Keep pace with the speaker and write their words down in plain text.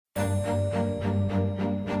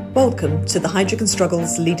Welcome to the Heidrick &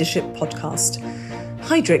 Struggles Leadership Podcast.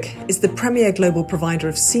 Heidrick is the premier global provider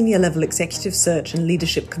of senior-level executive search and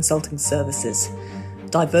leadership consulting services.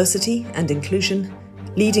 Diversity and inclusion,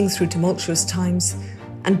 leading through tumultuous times,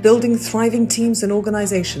 and building thriving teams and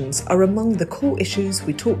organizations are among the core issues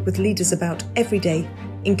we talk with leaders about every day,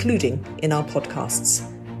 including in our podcasts.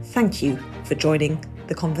 Thank you for joining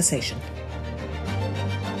the conversation.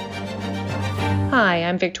 Hi,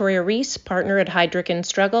 I'm Victoria Reese, partner at Heidrick &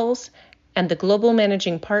 Struggles, and the global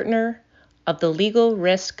managing partner of the Legal,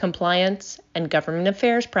 Risk, Compliance, and Government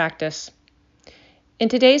Affairs practice. In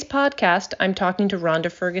today's podcast, I'm talking to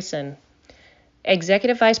Rhonda Ferguson,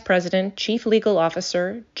 Executive Vice President, Chief Legal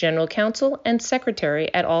Officer, General Counsel, and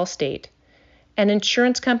Secretary at Allstate, an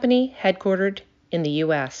insurance company headquartered in the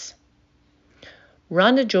U.S.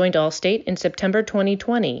 Rhonda joined Allstate in September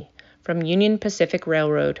 2020 from Union Pacific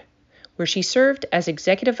Railroad, where she served as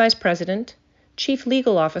Executive Vice President, Chief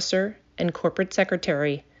Legal Officer, and Corporate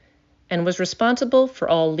Secretary, and was responsible for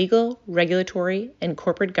all legal, regulatory, and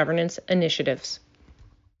corporate governance initiatives.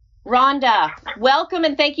 Rhonda, welcome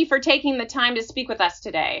and thank you for taking the time to speak with us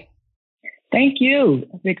today. Thank you,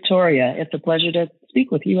 Victoria. It's a pleasure to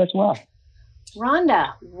speak with you as well.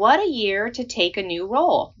 Rhonda, what a year to take a new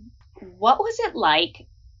role. What was it like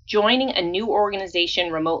joining a new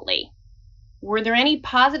organization remotely? Were there any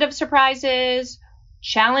positive surprises,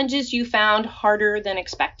 challenges you found harder than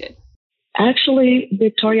expected? Actually,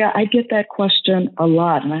 Victoria, I get that question a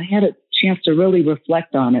lot, and I had a chance to really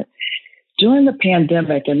reflect on it. During the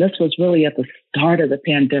pandemic, and this was really at the start of the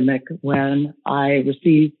pandemic when I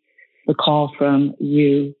received the call from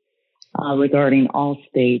you regarding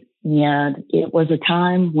Allstate, and it was a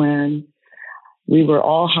time when we were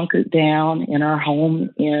all hunkered down in our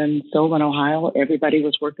home in Sylvan, Ohio. Everybody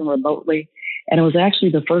was working remotely. And it was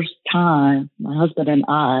actually the first time my husband and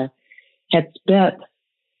I had spent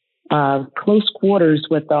close quarters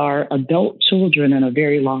with our adult children in a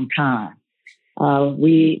very long time.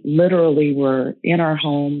 We literally were in our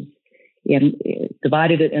homes and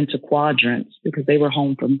divided it into quadrants because they were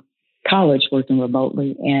home from college working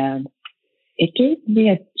remotely. And it gave me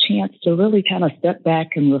a chance to really kind of step back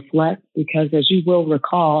and reflect because, as you will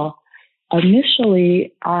recall,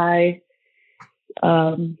 initially I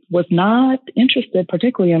was not interested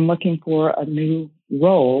particularly in looking for a new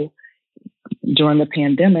role during the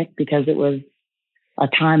pandemic because it was a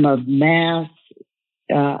time of mass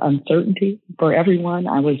uncertainty for everyone.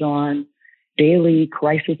 I was on daily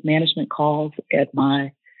crisis management calls at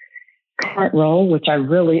my current role, which I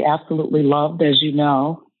really absolutely loved, as you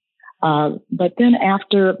know. But then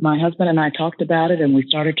after my husband and I talked about it and we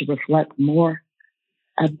started to reflect more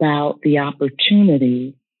about the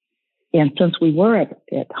opportunity, and since we were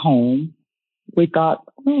at home, we thought,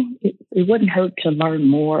 it wouldn't hurt to learn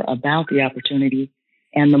more about the opportunity.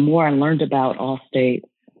 And the more I learned about Allstate,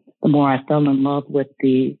 the more I fell in love with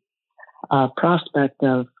the prospect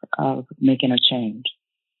of making a change.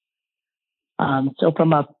 So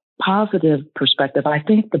from a positive perspective, I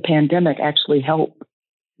think the pandemic actually helped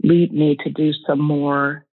lead me to do some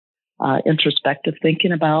more introspective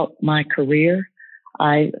thinking about my career.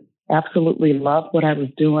 I absolutely loved what I was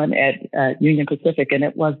doing at Union Pacific, and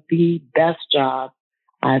it was the best job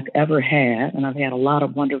I've ever had. And I've had a lot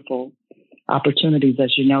of wonderful opportunities,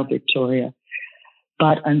 as you know, Victoria.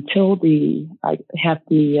 But until I had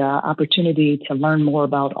the opportunity to learn more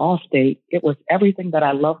about Allstate, it was everything that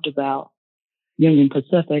I loved about Union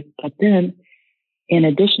Pacific. But then, in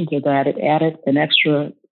addition to that, it added an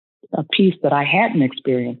extra piece that I hadn't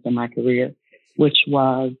experienced in my career, which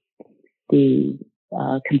was the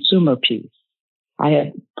consumer piece. I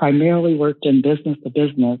had primarily worked in business to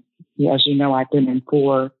business. As you know, I've been in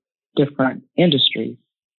 4 different industries: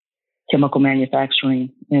 chemical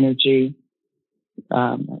manufacturing, energy,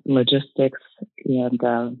 logistics, and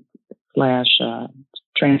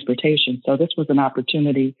transportation. So this was an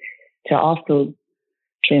opportunity to also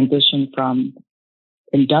transition from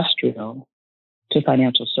industrial to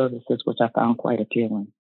financial services, which I found quite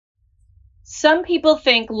appealing. Some people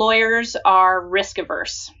think lawyers are risk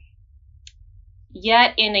averse.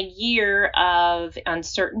 Yet in a year of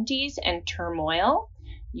uncertainties and turmoil,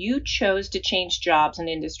 you chose to change jobs and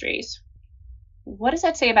industries. What does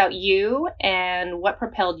that say about you and what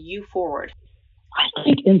propelled you forward? I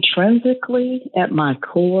think intrinsically at my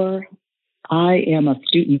core, I am a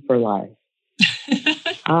student for life.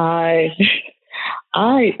 I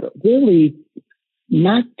really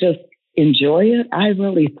not just enjoy it. I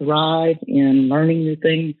really thrive in learning new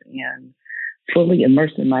things and fully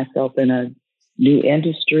immersing myself in a new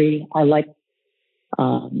industry. I like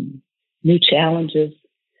new challenges.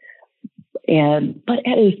 But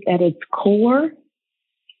at its core,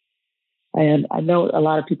 And I know a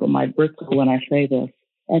lot of people might bristle when I say this.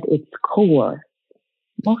 At its core,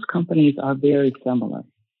 most companies are very similar.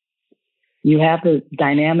 You have the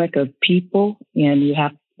dynamic of people, and you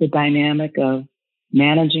have the dynamic of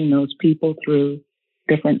managing those people through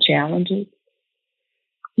different challenges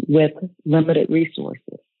with limited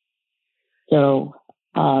resources. So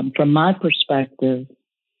from my perspective,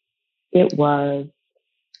 it's kind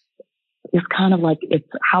of like it's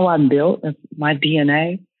how I'm built. It's my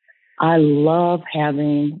DNA. I love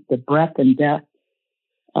having the breadth and depth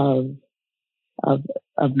of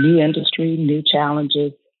new industry, new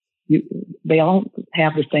challenges. They all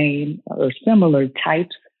have the same or similar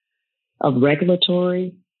types of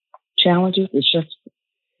regulatory challenges. It's just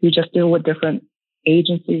you just deal with different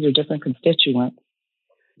agencies or different constituents.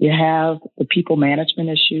 You have the people management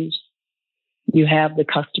issues. You have the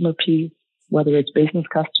customer piece, whether it's business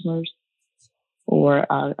customers or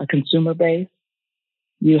a consumer base.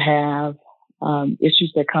 You have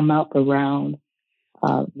issues that come up around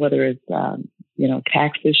whether it's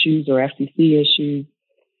tax issues or FCC issues,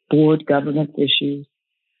 board governance issues.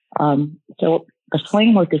 So the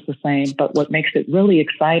framework is the same, but what makes it really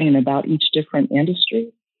exciting about each different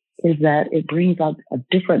industry is that it brings out a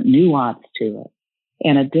different nuance to it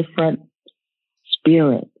and a different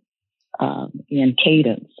spirit and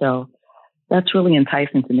cadence. So that's really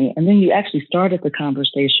enticing to me. And then you actually started the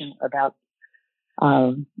conversation about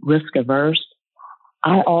risk averse.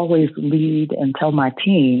 I always lead and tell my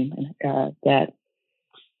team that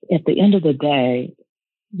at the end of the day,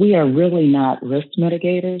 we are really not risk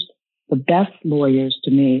mitigators. The best lawyers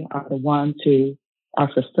to me are the ones who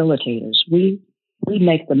are facilitators. We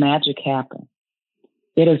make the magic happen.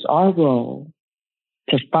 It is our role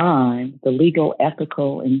to find the legal,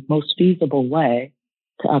 ethical, and most feasible way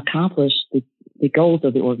to accomplish the goals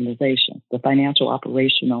of the organization, the financial,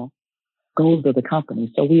 operational goals of the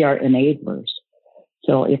company. So we are enablers.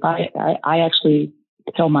 So if I actually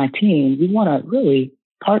tell my team, we want to really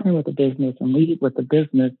partner with the business and lead with the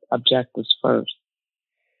business objectives first.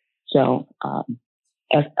 So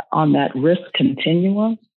as on that risk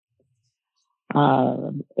continuum,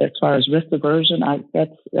 as far as risk aversion,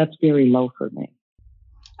 that's very low for me.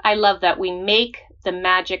 I love that. We make the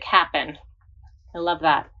magic happen. I love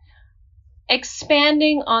that.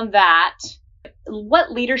 Expanding on that,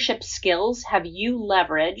 what leadership skills have you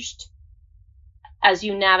leveraged as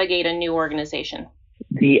you navigate a new organization?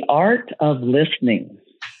 The art of listening.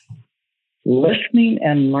 Listening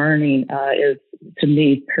and learning is, to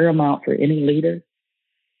me, paramount for any leader.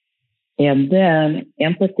 And then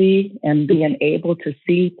empathy and being able to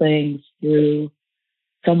see things through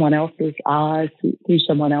someone else's eyes, through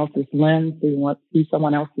someone else's lens, through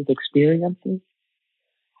someone else's experiences.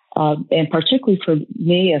 And particularly for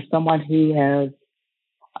me as someone who has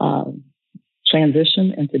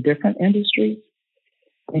transitioned into different industries,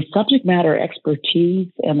 the subject matter expertise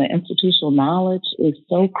and the institutional knowledge is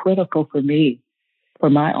so critical for me, for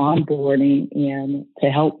my onboarding and to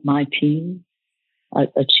help my team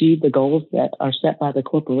achieve the goals that are set by the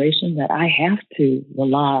corporation, that I have to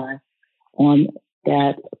rely on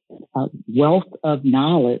that wealth of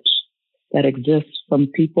knowledge that exists from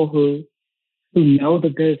people who know the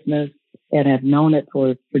business and have known it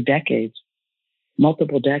for decades,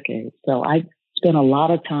 multiple decades. So I spent a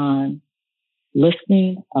lot of time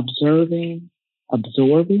listening, observing,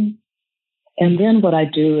 absorbing. And then what I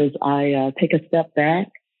do is I take a step back,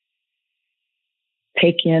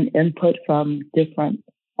 take in input from different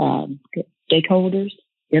stakeholders,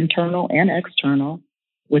 internal and external,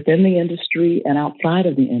 within the industry and outside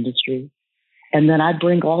of the industry. And then I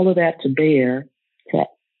bring all of that to bear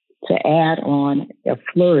to add on a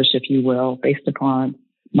flourish, if you will, based upon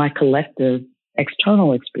my collective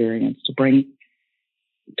external experience to bring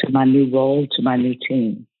to my new role, to my new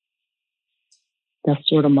team. That's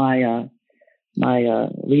sort of my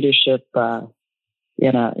leadership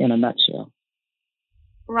in a nutshell.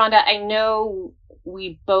 Rhonda, I know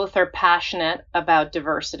we both are passionate about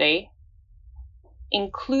diversity.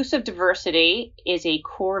 Inclusive diversity is a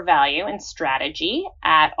core value and strategy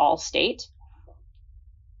at Allstate.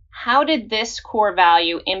 How did this core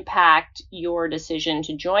value impact your decision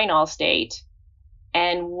to join Allstate?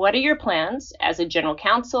 And what are your plans as a general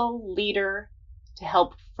counsel leader to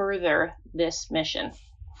help further this mission?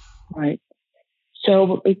 Right.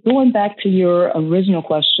 So going back to your original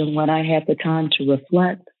question, when I had the time to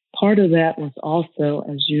reflect, part of that was also,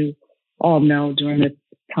 as you all know, during the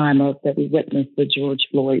time that we witnessed the George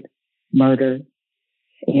Floyd murder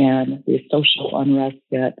and the social unrest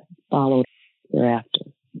that followed thereafter.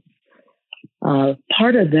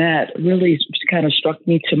 Part of that really kind of struck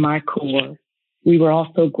me to my core we were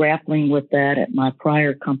also grappling with that at my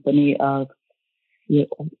prior company of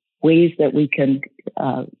ways that we can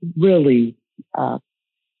really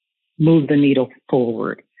move the needle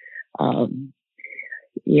forward. And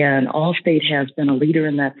Allstate has been a leader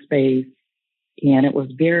in that space. And it was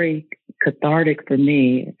very cathartic for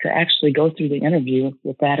me to actually go through the interview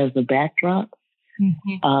with that as a backdrop.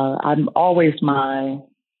 Mm-hmm. I'm always my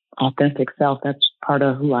authentic self. That's part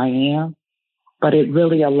of who I am. But it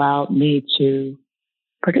really allowed me to,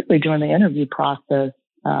 particularly during the interview process,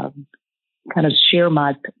 kind of share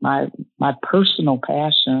my personal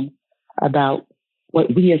passion about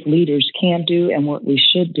what we as leaders can do and what we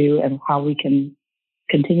should do and how we can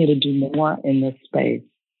continue to do more in this space.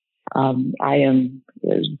 I am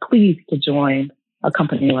pleased to join a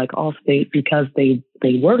company like Allstate because they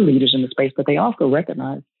were leaders in the space, but they also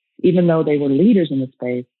recognize, even though they were leaders in the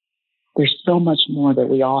space, there's so much more that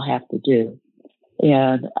we all have to do.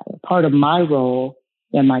 And part of my role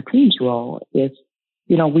and my team's role is,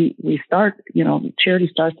 we start, charity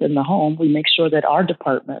starts in the home. We make sure that our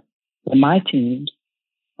department and my teams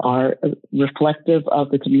are reflective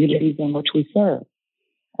of the communities in which we serve.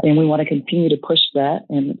 And we want to continue to push that.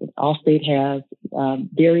 And Allstate has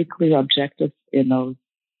very clear objectives in those,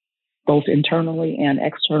 both internally and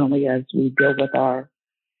externally, as we deal with our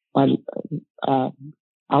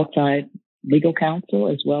outside legal counsel,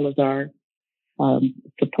 as well as our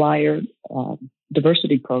supplier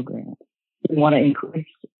diversity program. We want to increase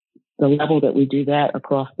the level that we do that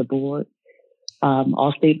across the board.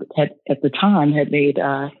 Allstate had, at the time, had made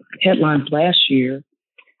headlines last year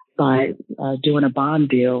by doing a bond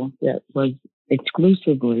deal that was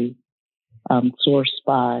exclusively sourced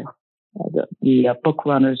by the book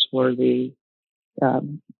runners for the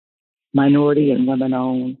minority and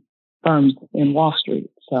women-owned firms in Wall Street.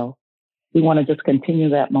 So we want to just continue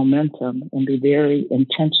that momentum and be very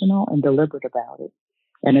intentional and deliberate about it.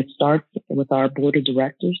 And it starts with our board of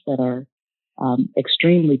directors that are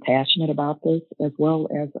extremely passionate about this, as well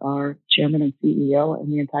as our chairman and CEO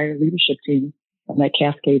and the entire leadership team, and that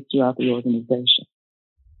cascades throughout the organization.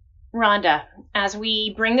 Rhonda, as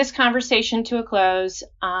we bring this conversation to a close,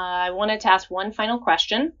 I wanted to ask one final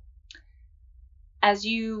question. As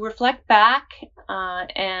you reflect back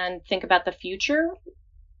and think about the future,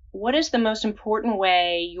 what is the most important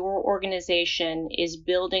way your organization is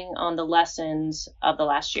building on the lessons of the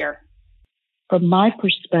last year? From my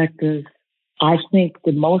perspective, I think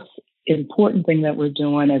the most important thing that we're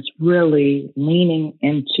doing is really leaning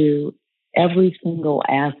into every single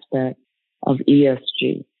aspect of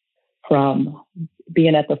ESG, from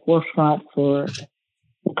being at the forefront for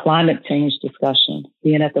the climate change discussion,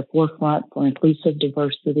 being at the forefront for inclusive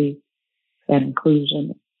diversity and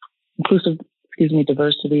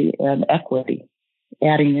diversity and equity,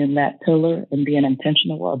 adding in that pillar and being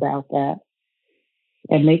intentional about that,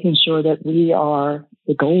 and making sure that we are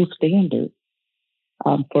the gold standard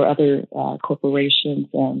for other corporations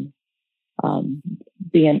and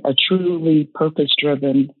being a truly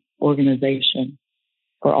purpose-driven organization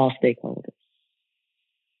for all stakeholders.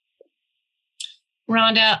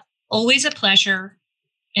 Rhonda, always a pleasure.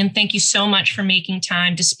 And thank you so much for making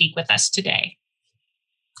time to speak with us today.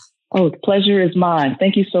 Oh, the pleasure is mine.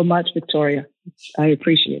 Thank you so much, Victoria. I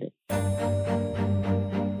appreciate it.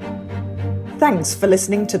 Thanks for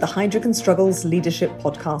listening to the Heidrick & Struggles Leadership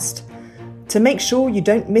Podcast. To make sure you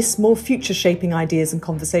don't miss more future-shaping ideas and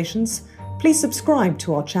conversations, please subscribe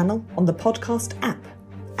to our channel on the podcast app.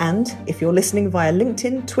 And if you're listening via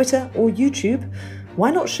LinkedIn, Twitter, or YouTube, why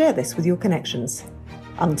not share this with your connections?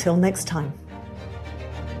 Until next time.